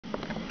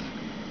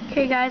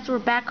Okay guys, we're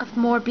back with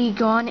more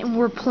Begone and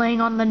we're playing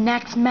on the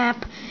next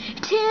map,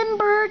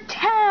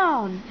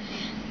 Timerbertown.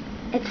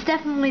 It's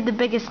definitely the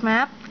biggest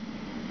map,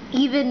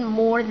 even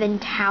more than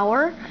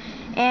Tower.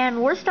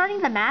 And we're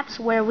starting the maps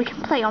where we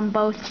can play on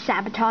both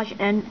Sabotage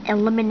and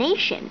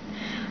Elimination.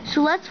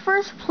 So let's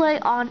first play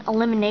on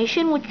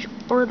Elimination, which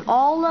are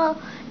all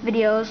the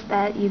videos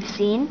that you've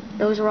seen.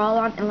 Those are all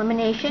on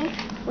Elimination,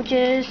 which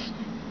is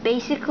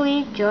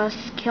basically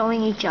just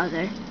killing each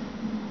other.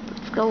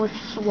 Let's go with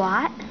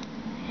SWAT.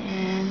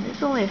 And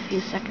there's only a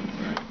few seconds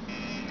left.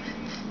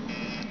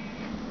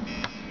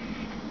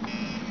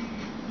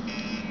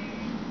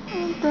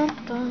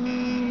 Dun,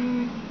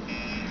 dun.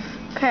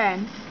 Okay,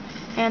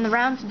 and the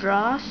rounds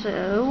draw,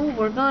 so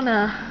we're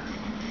gonna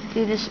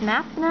do this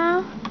map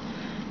now.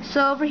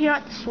 So over here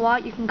at the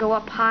SWAT, you can go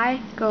up high,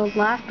 go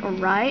left or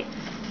right.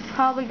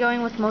 Probably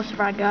going with most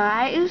of our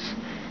guys.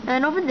 And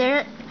then over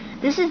there,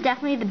 this is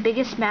definitely the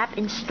biggest map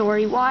in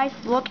story-wise.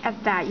 Look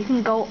at that. You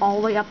can go all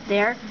the way up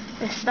there.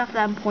 The stuff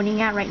that I'm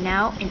pointing at right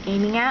now and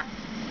aiming at.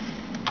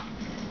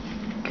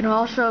 You can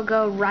also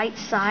go right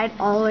side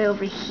all the way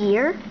over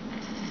here.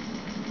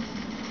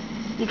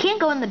 You can't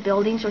go in the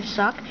buildings or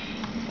suck.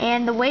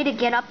 And the way to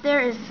get up there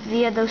is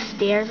via those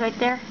stairs right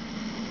there.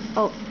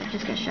 Oh, I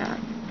just got shot.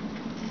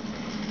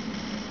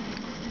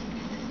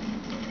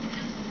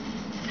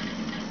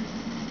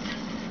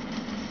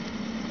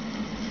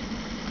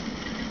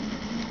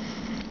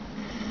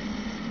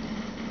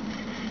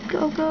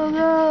 Go, go,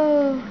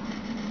 go!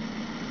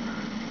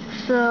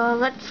 So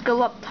let's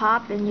go up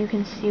top and you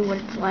can see what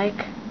it's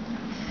like.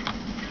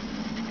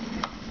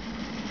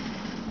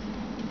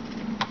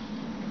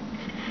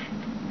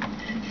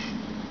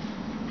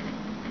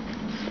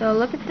 So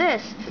look at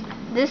this.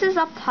 This is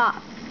up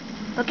top.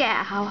 Look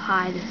at how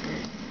high this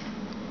is.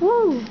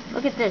 Woo!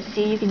 Look at this.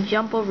 See, you can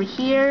jump over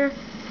here.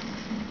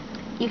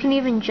 You can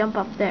even jump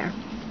up there.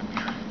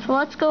 So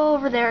let's go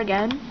over there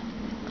again.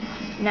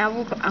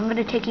 Now I'm going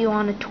to take you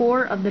on a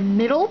tour of the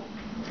middle.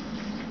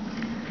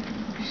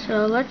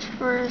 So let's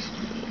first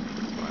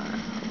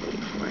wait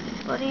for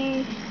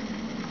anybody.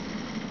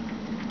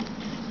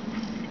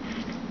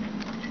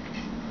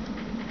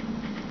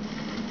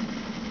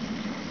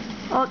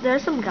 Oh,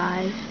 there's some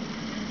guys.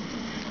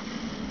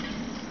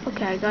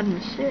 Okay, I got an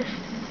assist.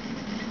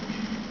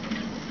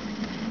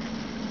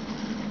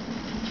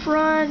 Let's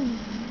run.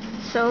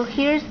 So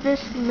here's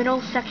this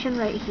middle section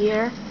right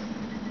here.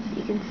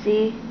 You can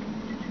see.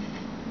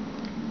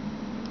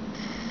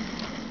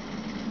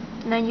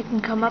 And then you can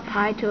come up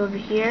high to over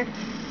here,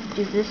 which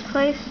is this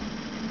place.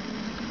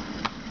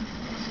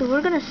 So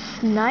we're gonna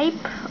snipe.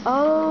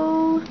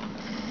 Oh,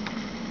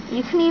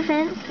 you can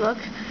even look.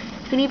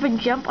 You can even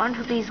jump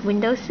onto these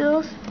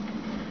windowsills.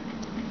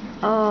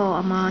 Oh,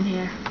 I'm on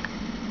here,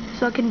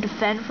 so I can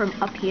defend from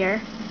up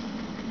here.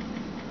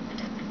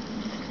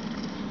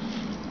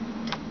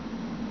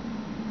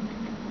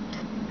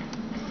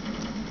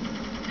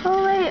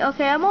 Oh wait,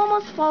 okay, I'm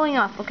almost falling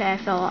off. Okay,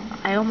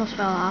 I almost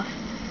fell off.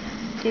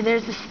 See,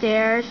 there's the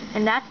stairs,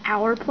 and that's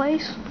our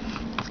place.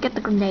 Let's get the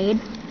grenade.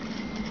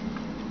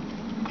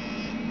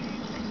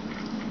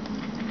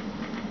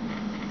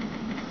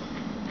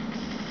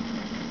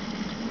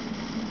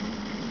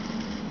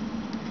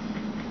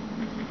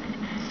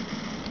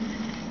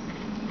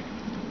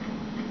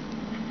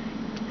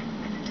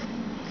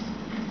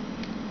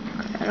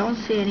 I don't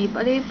see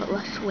anybody, but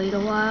let's wait a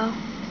while.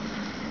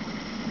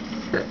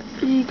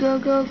 Go,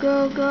 go,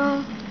 go,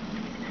 go.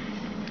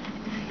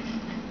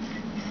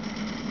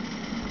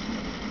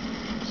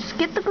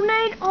 Get the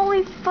grenade!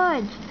 Holy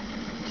fudge!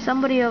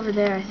 Somebody over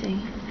there, I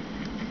think.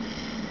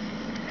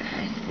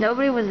 Okay.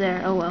 Nobody was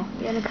there. Oh well.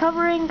 We had a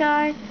covering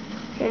guy.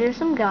 Okay, there's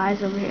some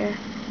guys over here.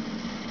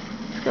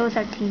 Let's go with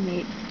our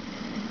teammate.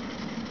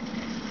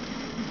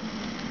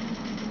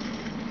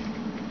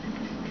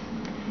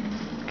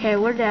 Okay,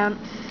 we're down.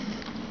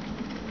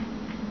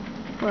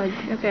 Fudge.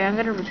 Okay, I'm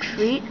gonna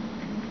retreat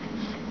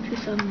to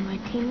some of my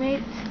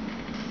teammates.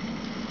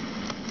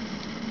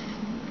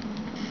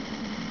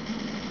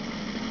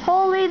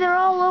 Holy, they're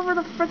all over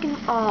the frickin'.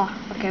 Oh,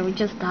 okay, we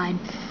just died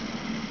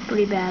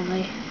pretty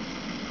badly.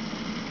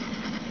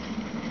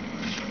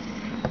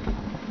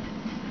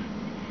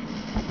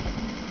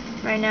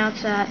 Right now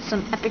it's at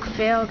some epic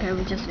fail. Okay,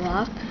 we just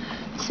lost.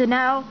 So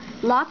now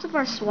lots of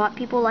our SWAT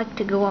people like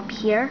to go up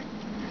here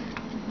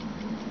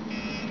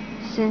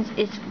since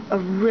it's a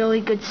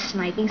really good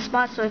sniping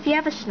spot. So if you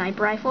have a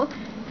sniper rifle,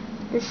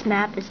 this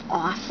map is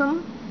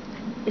awesome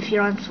if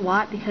you're on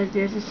SWAT because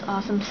there's this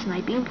awesome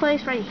sniping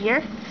place right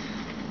here.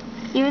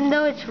 Even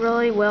though it's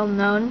really well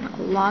known,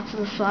 lots of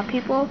the SWAT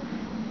people.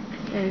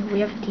 Okay, we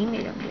have a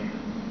teammate up here.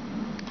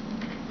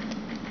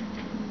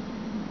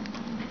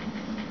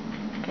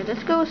 Okay,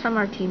 let's go with some of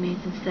our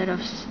teammates instead of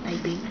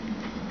sniping.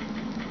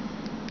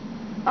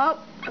 Oh,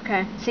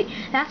 okay. See,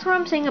 that's what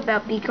I'm saying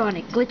about Begone.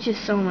 It glitches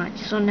so much.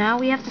 So now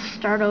we have to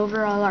start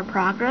over all our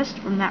progress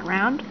from that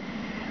round.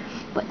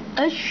 But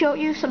let's show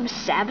you some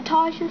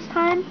sabotage this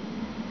time.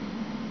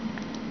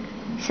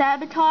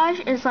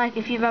 Sabotage is like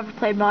if you've ever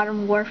played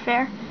Modern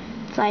Warfare.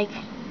 It's like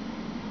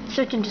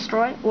search and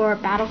destroy, or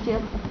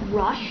battlefield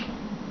rush.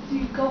 So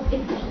you go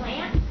and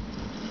plant.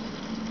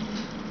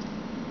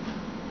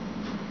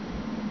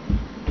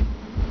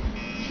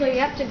 So you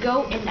have to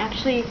go and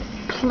actually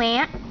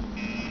plant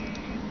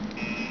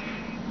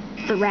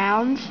the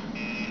rounds.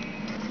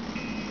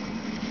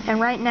 And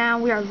right now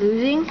we are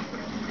losing.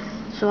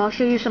 So I'll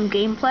show you some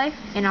gameplay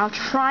and I'll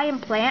try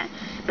and plant.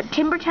 But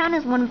Timerbertown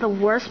is one of the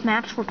worst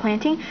maps for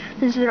planting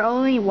since there's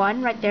only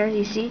one right there,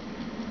 you see.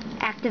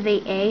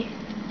 Activate A.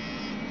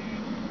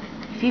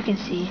 If you can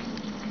see.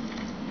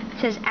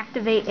 It says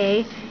activate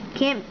A.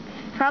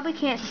 Probably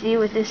can't see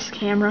with this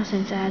camera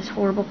since it has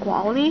horrible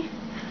quality.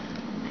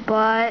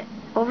 But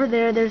over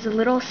there's a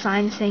little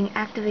sign saying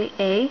activate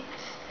A.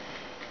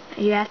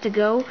 You have to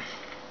go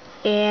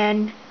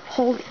and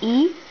hold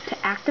E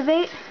to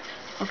activate.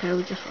 Okay,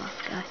 we just lost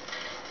the guy.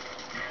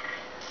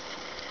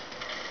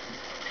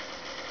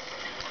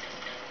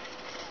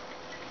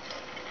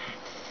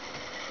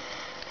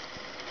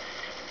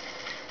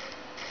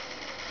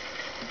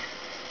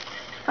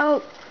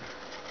 Oh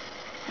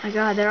my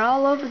god, they're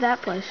all over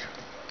that place.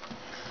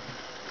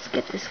 Let's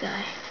get this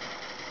guy.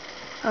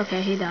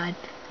 Okay, he died.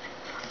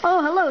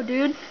 Oh, hello,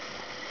 dude.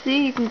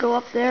 See, you can go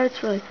up there.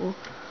 It's really cool.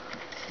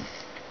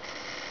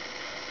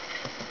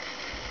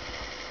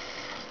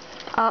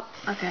 Oh,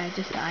 okay, I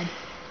just died.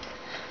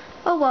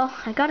 Oh well,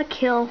 I got a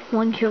kill.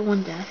 One kill,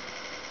 one death.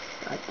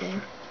 God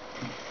damn.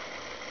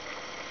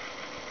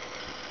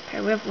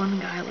 Okay, we have one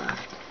guy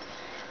left.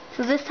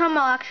 So this time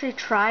I'll actually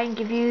try and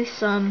give you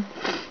some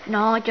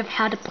knowledge of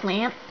how to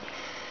plant.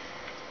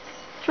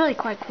 It's really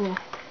quite cool.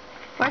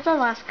 Where's our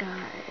last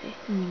guy?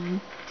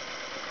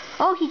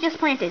 Oh, he just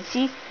planted,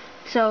 see?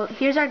 So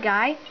here's our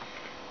guy.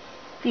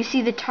 You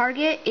see the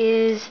target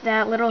is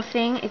that little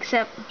thing,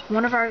 except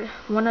one of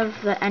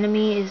the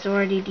enemy is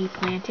already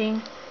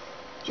deplanting,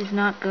 which is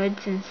not good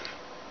since,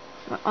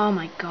 oh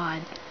my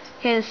god.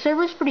 Okay, the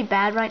server's pretty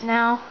bad right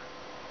now.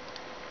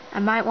 I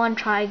might want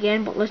to try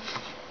again, but let's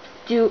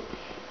do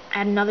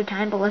at another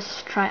time, but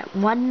let's try it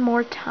one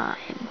more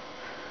time.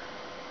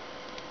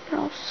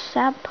 I'll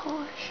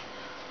sabotage.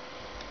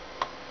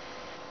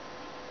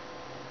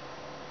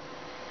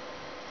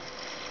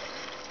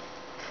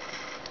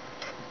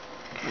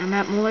 I'm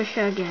at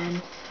militia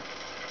again.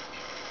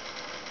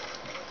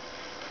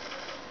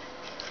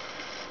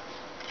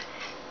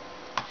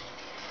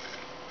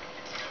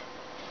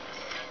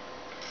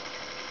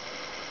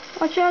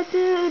 Watch out,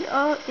 dude!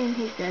 Oh, and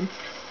he's dead.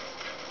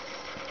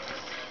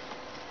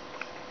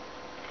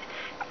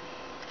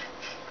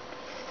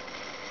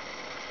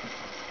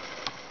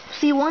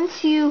 See,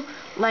 once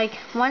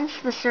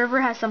the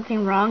server has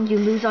something wrong, you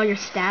lose all your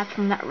stats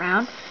from that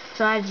round.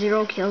 So I have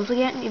 0 kills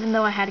again, even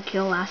though I had a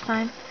kill last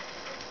time.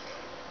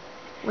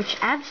 Which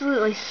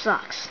absolutely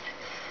sucks.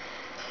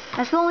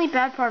 That's the only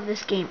bad part of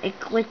this game. It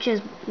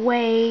glitches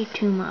way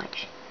too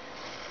much.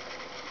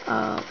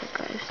 Oh, the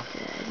guy's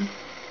dead.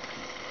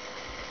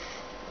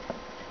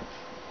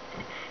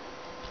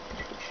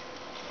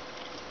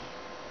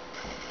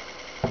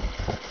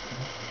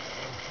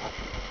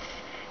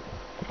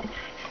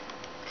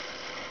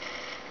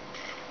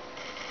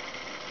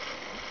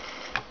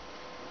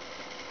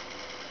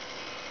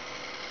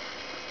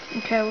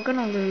 Okay, we're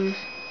gonna lose.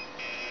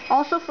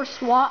 Also for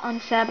SWAT on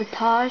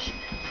sabotage,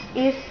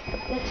 if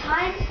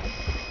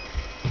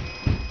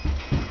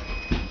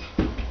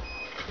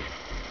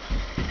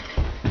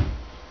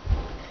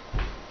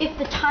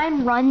the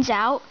time runs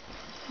out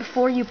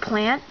before you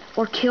plant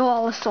or kill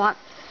all the SWAT,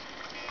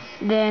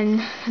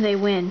 then they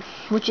win,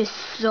 which is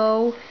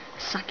so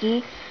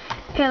sucky.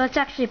 Okay, let's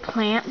actually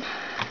plant.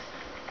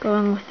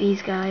 Going with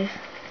these guys.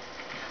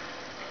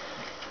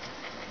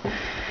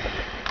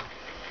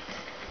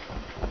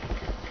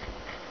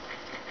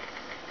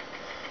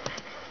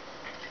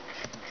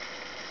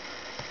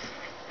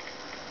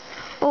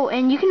 Oh,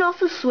 and you can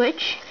also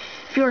switch.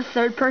 If you're a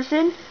third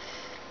person,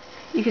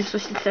 you can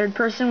switch to third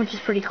person, which is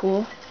pretty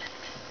cool.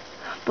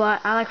 But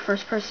I like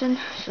first person,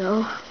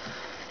 so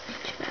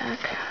switch back.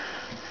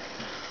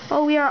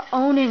 Oh, we are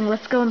owning.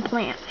 Let's go and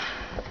plant.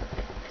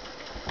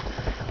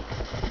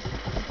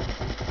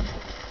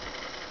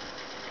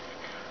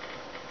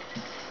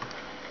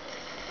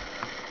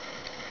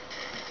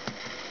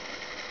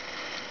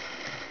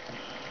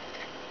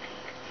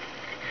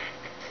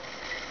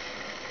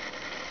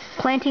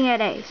 Planting at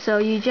A, so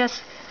you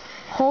just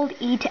hold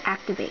E to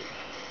activate.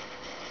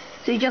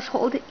 So you just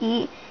hold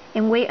E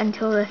and wait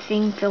until the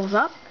thing fills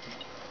up,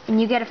 and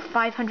you get a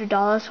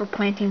 $500 for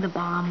planting the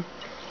bomb.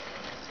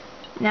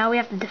 Now we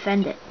have to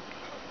defend it.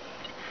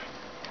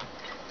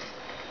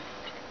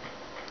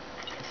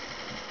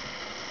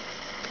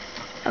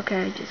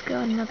 Okay, just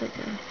got another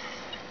guy.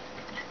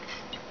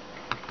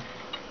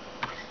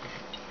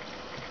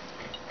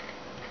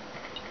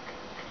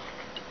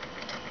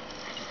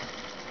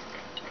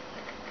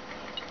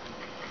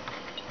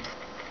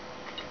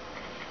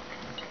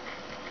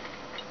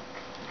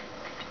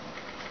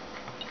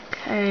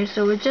 Okay,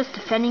 so we're just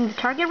defending the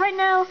target right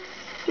now.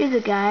 Here's a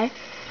guy.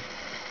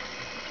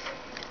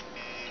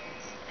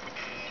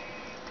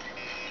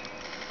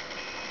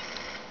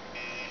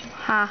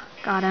 Ha,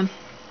 got him.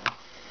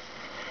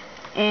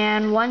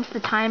 And once the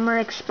timer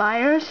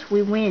expires,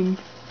 we win.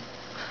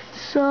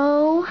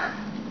 So,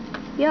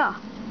 yeah.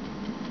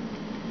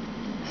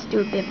 Let's do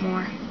a bit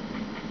more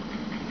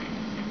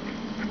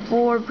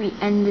before we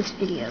end this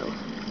video.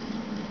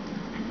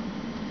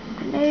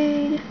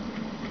 Grenade.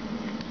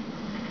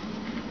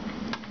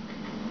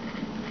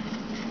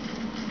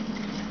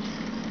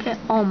 Okay,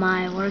 oh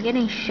my, we're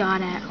getting shot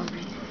at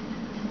already.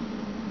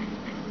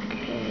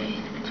 Okay,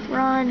 let's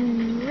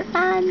run,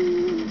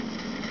 run.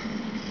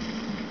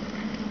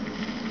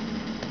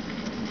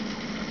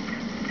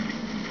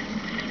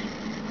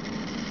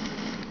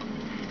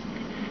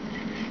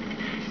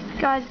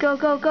 Guys, go,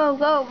 go, go,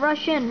 go,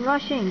 rush in,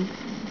 rushing.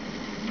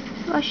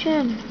 Rush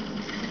in.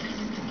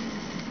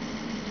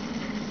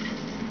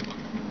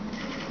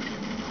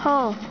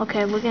 Oh,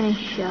 okay, we're getting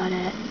shot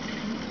at.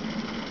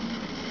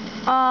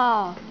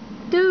 Oh,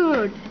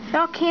 dude, they're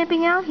all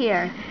camping out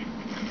here.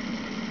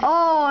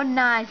 Oh,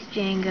 nice,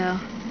 Django.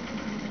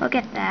 Look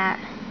at that.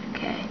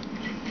 Okay.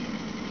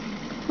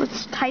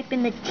 Let's type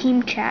in the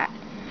team chat.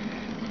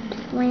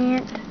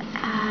 Plant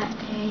at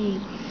A.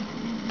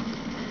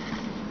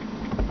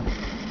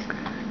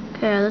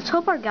 Okay, let's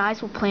hope our guys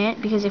will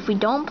plant, because if we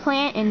don't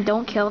plant and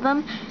don't kill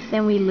them,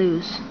 then we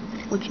lose,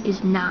 which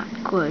is not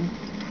good.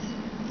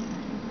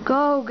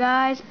 Go,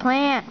 guys,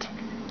 plant!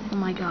 Oh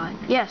my god.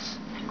 Yes.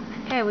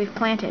 Okay, we've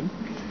planted.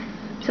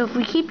 So if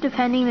we keep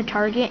defending the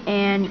target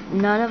and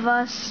none of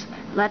us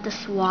let the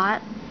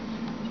SWAT,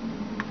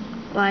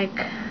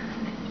 like,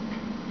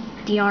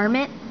 de-arm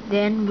it,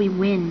 then we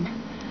win.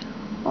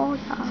 Oh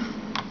yeah.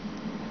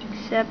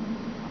 Except,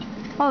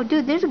 oh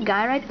dude, there's a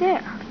guy right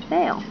there.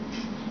 Fail.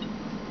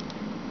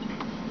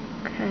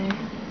 Okay.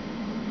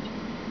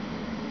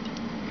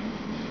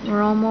 We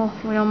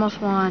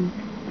almost won.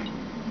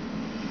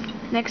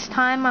 Next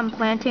time I'm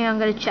planting, I'm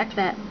gonna check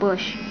that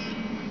bush.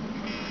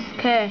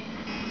 Okay.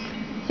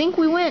 I think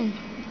we win.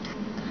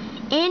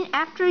 And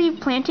after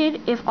you've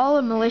planted, if all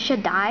the militia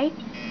die,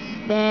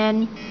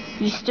 then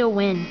you still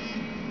win.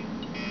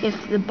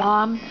 If the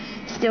bomb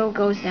still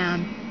goes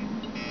down.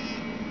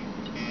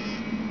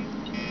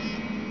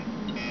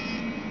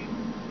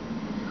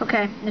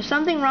 Okay, there's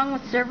something wrong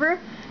with server,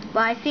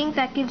 but I think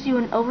that gives you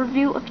an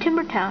overview of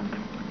Timerbertown.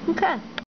 Okay.